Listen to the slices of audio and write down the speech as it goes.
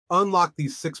Unlock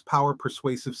these 6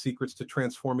 persuasive secrets to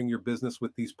transforming your business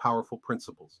with these powerful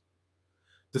principles.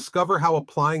 Discover how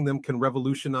applying them can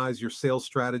revolutionize your sales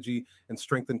strategy and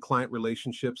strengthen client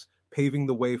relationships, paving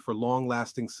the way for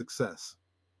long-lasting success.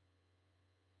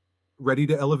 Ready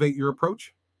to elevate your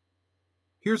approach?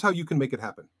 Here's how you can make it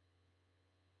happen.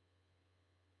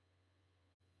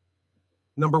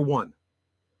 Number 1,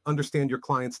 understand your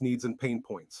client's needs and pain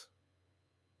points.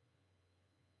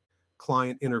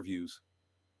 Client interviews.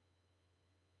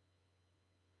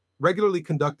 Regularly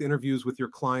conduct interviews with your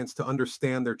clients to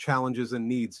understand their challenges and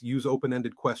needs. Use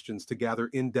open-ended questions to gather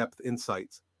in-depth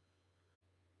insights.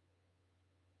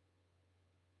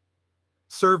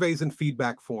 Surveys and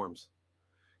feedback forms.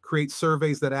 Create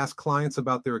surveys that ask clients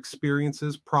about their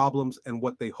experiences, problems, and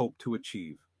what they hope to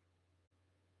achieve.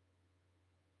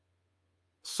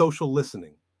 Social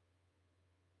listening.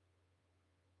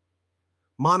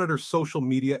 Monitor social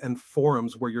media and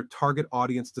forums where your target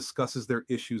audience discusses their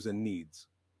issues and needs.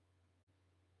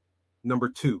 Number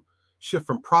 2, shift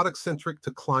from product-centric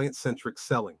to client-centric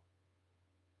selling.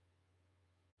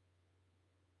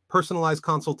 Personalized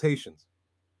consultations.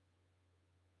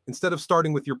 Instead of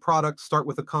starting with your product, start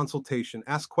with a consultation.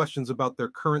 Ask questions about their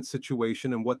current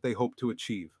situation and what they hope to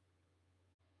achieve.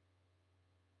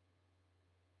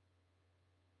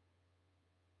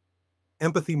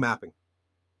 Empathy mapping.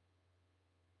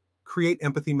 Create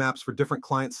empathy maps for different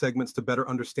client segments to better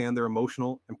understand their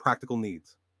emotional and practical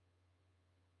needs.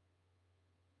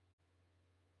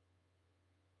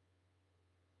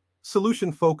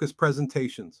 Solution-focused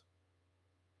presentations.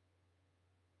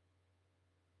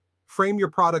 Frame your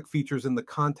product features in the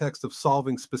context of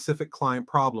solving specific client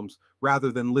problems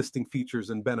rather than listing features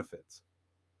and benefits.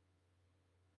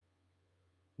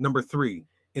 Number 3,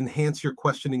 enhance your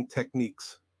questioning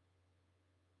techniques.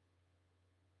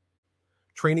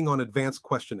 Training on advanced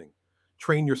questioning.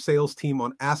 Train your sales team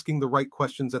on asking the right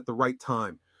questions at the right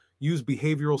time. Use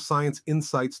behavioral science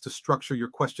insights to structure your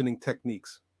questioning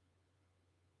techniques.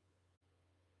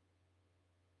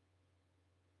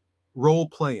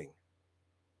 Role-playing.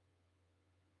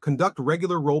 Conduct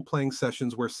regular role-playing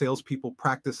sessions where salespeople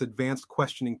practice advanced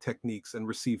questioning techniques and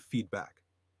receive feedback.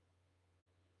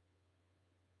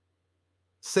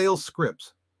 Sales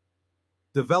scripts.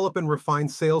 Develop and refine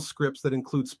sales scripts that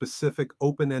include specific,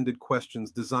 open-ended questions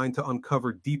designed to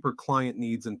uncover deeper client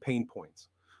needs and pain points.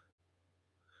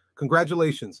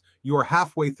 Congratulations, you are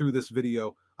halfway through this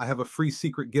video. I have a free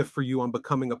secret gift for you on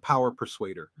becoming a power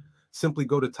persuader. Simply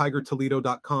go to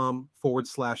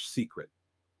tigertoledo.com/secret.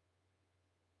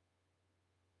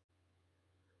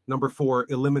 Number 4,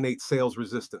 eliminate sales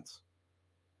resistance.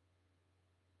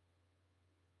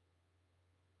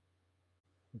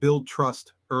 Build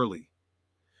trust early.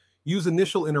 Use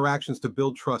initial interactions to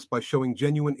build trust by showing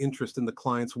genuine interest in the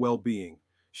client's well-being.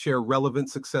 Share relevant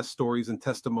success stories and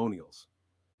testimonials.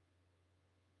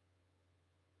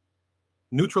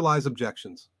 Neutralize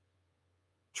objections.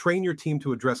 Train your team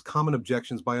to address common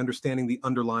objections by understanding the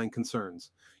underlying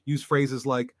concerns. Use phrases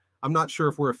like, "I'm not sure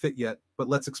if we're a fit yet, but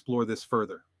let's explore this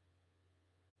further."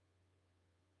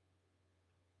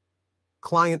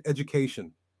 Client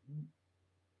education.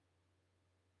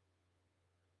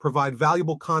 Provide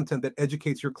valuable content that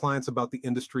educates your clients about the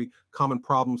industry, common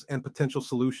problems, and potential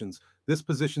solutions. This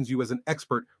positions you as an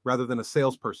expert rather than a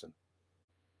salesperson.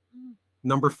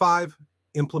 Number 5,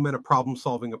 implement a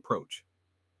problem-solving approach.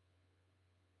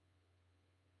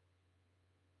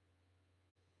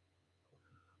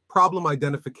 Problem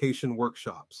identification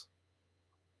workshops.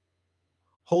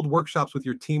 Hold workshops with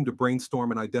your team to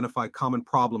brainstorm and identify common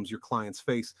problems your clients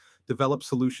face. Develop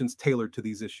solutions tailored to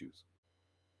these issues.